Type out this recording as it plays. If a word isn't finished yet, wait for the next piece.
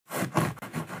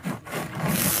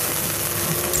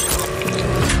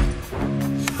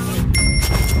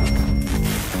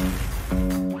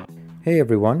Hey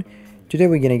everyone, today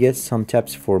we're gonna get some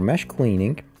tips for mesh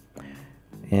cleaning,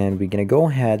 and we're gonna go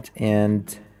ahead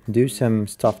and do some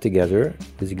stuff together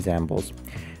with examples.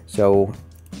 So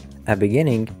at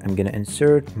beginning I'm gonna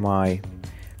insert my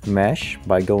mesh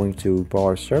by going to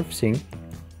Power Surfacing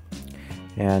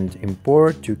and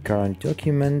import to current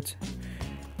document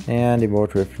and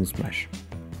import reference mesh.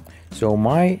 So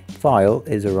my file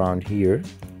is around here.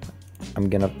 I'm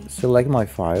gonna select my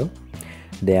file,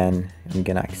 then I'm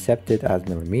gonna accept it as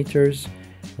millimeters.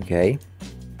 Okay,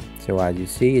 so as you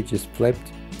see, it just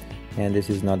flipped, and this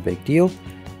is not big deal.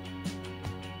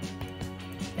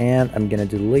 And I'm gonna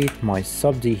delete my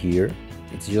sub D here.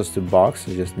 It's just a box,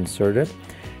 so just insert it,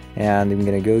 and I'm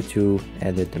gonna go to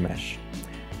edit the mesh.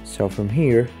 So from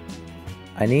here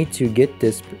I need to get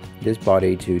this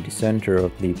body to the center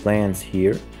of the planes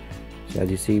here. So as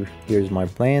you see, here's my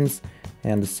planes,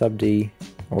 and the sub D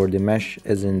or the mesh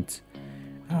isn't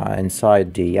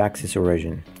inside the axis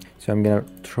origin. So I'm gonna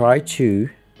try to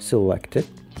select it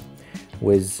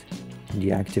with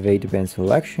the activate pen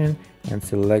selection and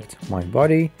select my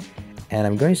body, and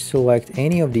I'm going to select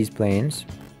any of these planes.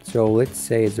 So let's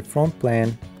say it's the front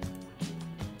plane.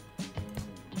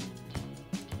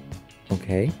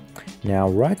 Okay, now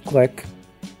right click,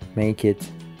 make it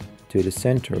to the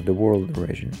center of the world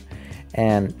origin,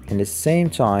 and in the same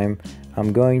time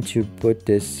I'm going to put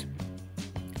this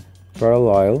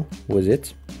parallel with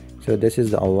it. So this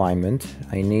is the alignment.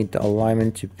 I need the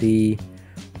alignment to be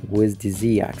with the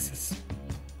Z axis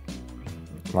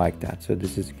like that. So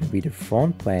this is going to be the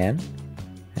front plane,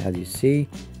 as you see,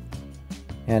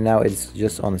 and now it's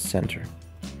just on the center.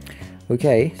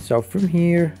 Okay, so from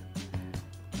here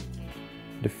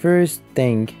the first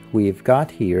thing we've got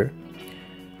here,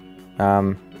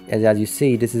 as you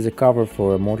see, this is a cover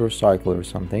for a motorcycle or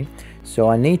something. So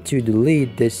I need to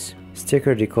delete this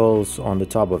sticker decals on the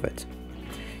top of it.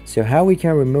 So how we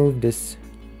can remove this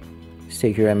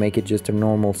sticker and make it just a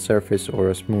normal surface or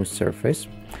a smooth surface?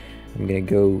 I'm gonna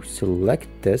go select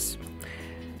this,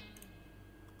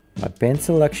 my pen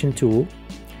selection tool,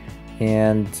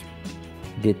 and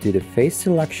get to the face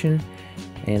selection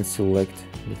and select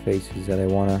the faces that I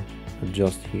want to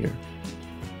adjust here.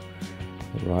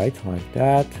 Right, like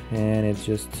that, and it's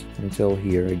just until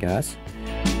here, I guess.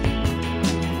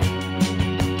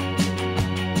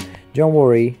 Don't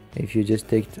worry if you just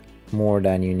take more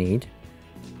than you need.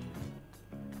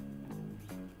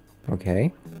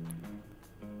 Okay,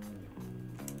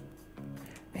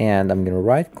 and I'm gonna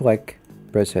right click,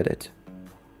 press edit.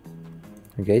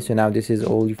 Okay, so now this is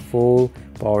all full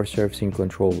power surfacing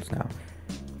controls now.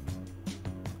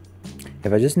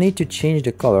 If I just need to change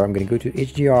the color, I'm going to go to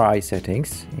HDRI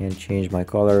settings and change my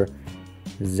color.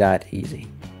 That easy.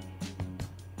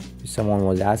 Someone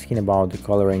was asking about the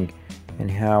coloring and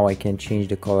how I can change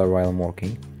the color while I'm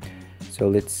working. So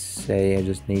let's say I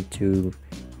just need to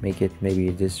make it maybe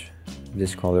this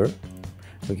color.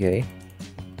 Okay.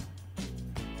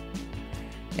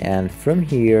 And from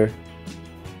here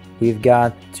we've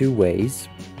got two ways.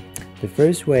 The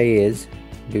first way is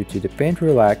go to the paint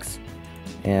relax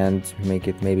and make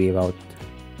it maybe about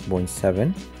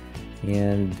 0.7,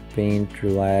 and paint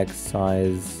relax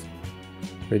size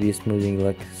radius smoothing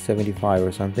like 75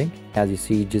 or something. As you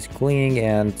see, just cleaning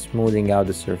and smoothing out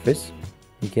the surface.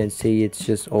 You can see it's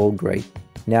just all great.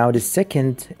 Now the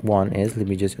second one is, let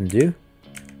me just undo,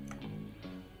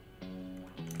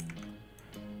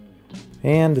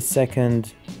 and the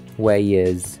second way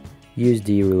is use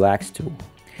the relax tool.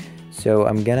 So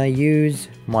I'm gonna use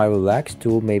my relax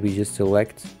tool, maybe just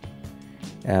select,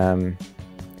 let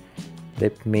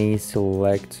me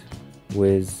select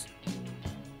with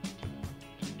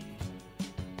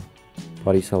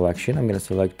body selection. I'm gonna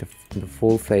select the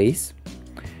full face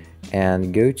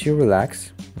and go to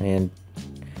relax, and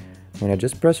when I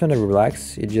just press on the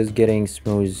relax, it's just getting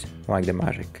smooth like the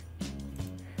magic.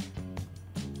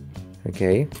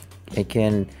 Okay, I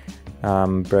can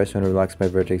press on relax by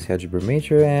vertex edge per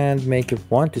meter and make it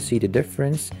want to see the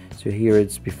difference. So here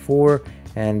it's before,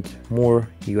 and more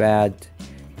you add,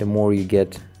 the more you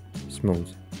get smooth.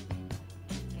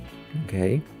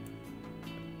 Okay,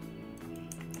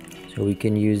 so we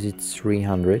can use it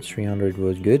 300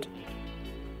 was good.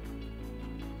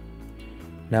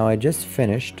 Now I just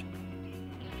finished,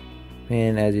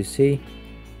 and as you see,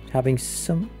 having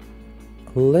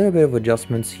a little bit of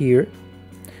adjustments here,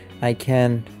 I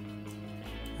can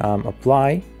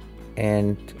apply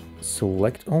and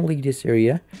select only this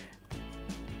area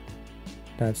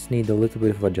that's need a little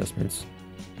bit of adjustments.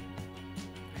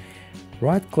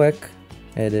 Right click,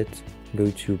 edit, go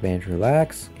to paint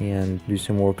relax and do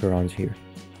some workarounds here.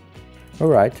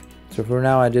 Alright, so for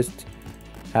now I just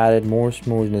added more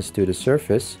smoothness to the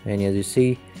surface, and as you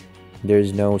see,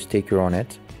 there's no sticker on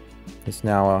it. It's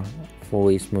now a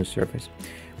fully smooth surface.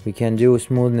 We can do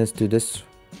smoothness to this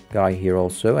guy here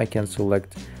also. I can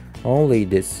select only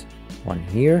this one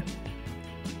here,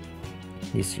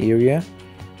 this area,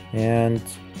 and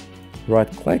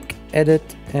right click,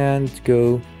 edit, and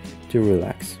go to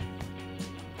relax.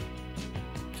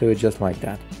 So it's just like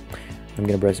that. I'm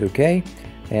gonna press OK,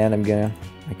 and I'm gonna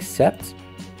accept,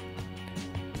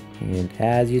 and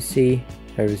as you see,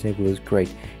 everything looks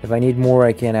great. If I need more,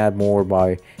 I can add more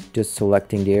by just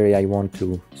selecting the area I want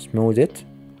to smooth it,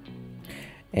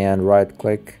 and right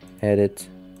click, edit.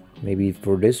 Maybe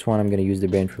for this one I'm gonna use the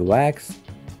bench relax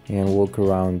and walk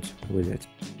around with it.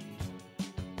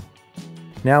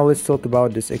 Now let's talk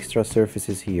about this extra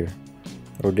surfaces here,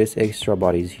 or this extra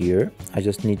bodies here. I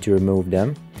just need to remove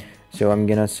them. So I'm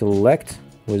gonna select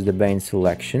with the bench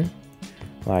selection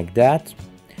like that,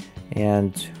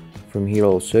 and from here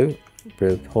also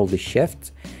hold the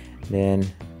shift, then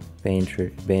paint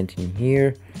in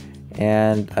here,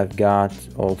 and I've got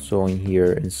also in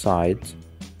here inside.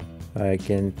 I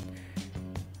can,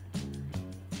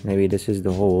 maybe this is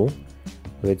the hole.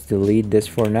 Let's delete this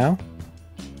for now,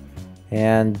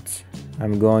 and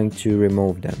I'm going to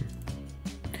remove them.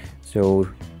 So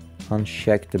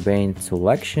uncheck the paint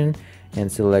selection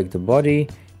and select the body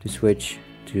to switch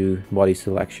to body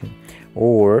selection,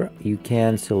 or you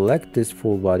can select this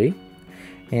full body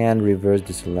and reverse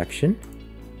the selection,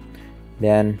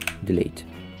 then delete.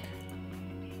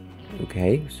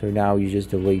 Okay, so now you just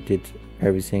deleted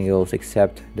everything else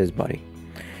except this body.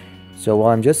 So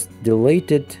while I'm just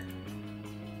deleted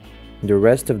the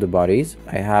rest of the bodies,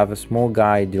 I have a small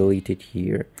guy deleted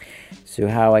here. So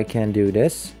how I can do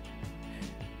this?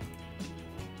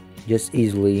 Just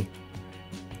easily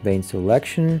paint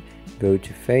selection, go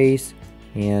to face,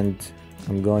 and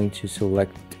I'm going to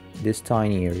select this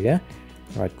tiny area,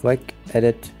 right click,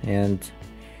 edit, and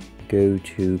go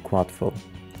to quad fill.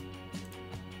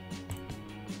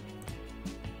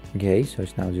 Okay, so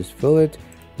it's now just fill it,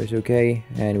 press OK,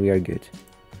 and we are good.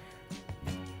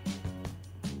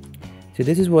 So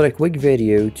this is what a quick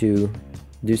video to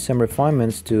do some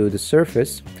refinements to the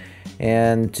surface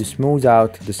and to smooth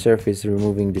out the surface,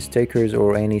 removing the stickers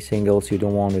or anything else you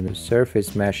don't want in the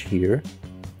surface mesh here.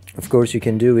 Of course, you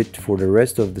can do it for the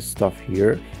rest of the stuff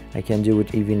here. I can do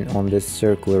it even on this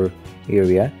circular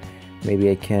area. Maybe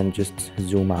I can just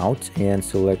zoom out and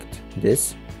select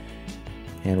this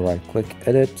and right click,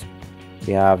 edit.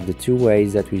 We have the two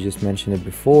ways that we just mentioned it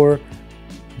before.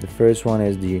 The first one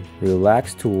is the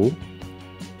relax tool,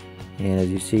 and as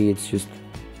you see, it's just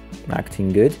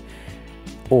acting good.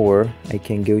 Or I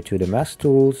can go to the mask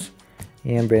tools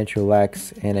and branch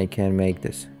relax, and I can make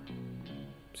this.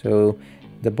 So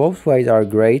the both ways are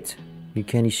great. You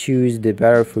can choose the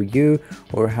better for you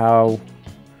or how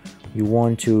you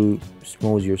want to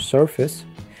smooth your surface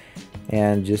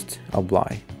and just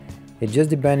apply. It's just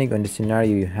depending on the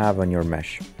scenario you have on your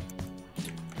mesh.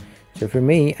 So for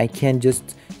me, I can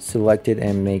just select it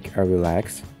and make a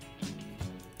relax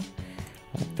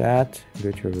like that.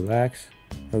 Go to relax.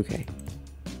 Okay,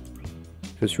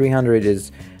 so 300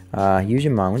 is a huge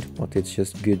amount, but it's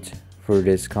just good for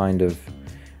this kind of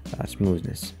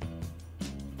smoothness.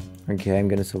 Okay, I'm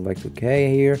gonna select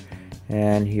OK here,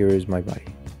 and here is my body.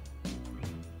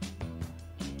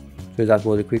 So that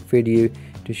was a quick video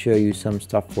to show you some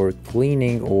stuff for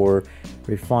cleaning or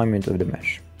refinement of the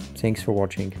mesh. Thanks for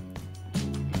watching.